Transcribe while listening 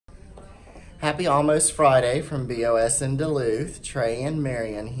Happy Almost Friday from BOS in Duluth. Trey and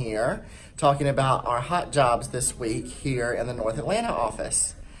Marion here, talking about our hot jobs this week here in the North Atlanta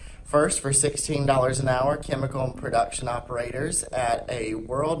office. First, for $16 an hour, chemical and production operators at a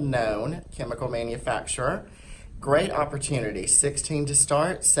world-known chemical manufacturer. Great opportunity, 16 to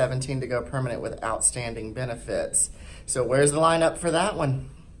start, 17 to go permanent with outstanding benefits. So where's the lineup for that one?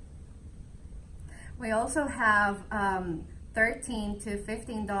 We also have $13 to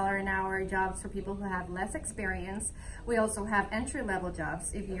 $15 an hour jobs for people who have less experience. We also have entry-level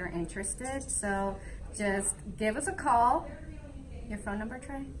jobs if you're interested. So just give us a call. Your phone number,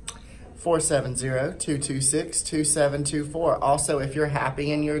 Trey? 470-226-2724. Also, if you're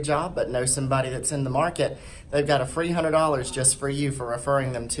happy in your job but know somebody that's in the market, they've got a free $100 just for you for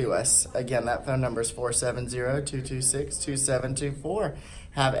referring them to us. Again, that phone number is 470-226-2724.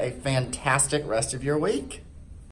 Have a fantastic rest of your week.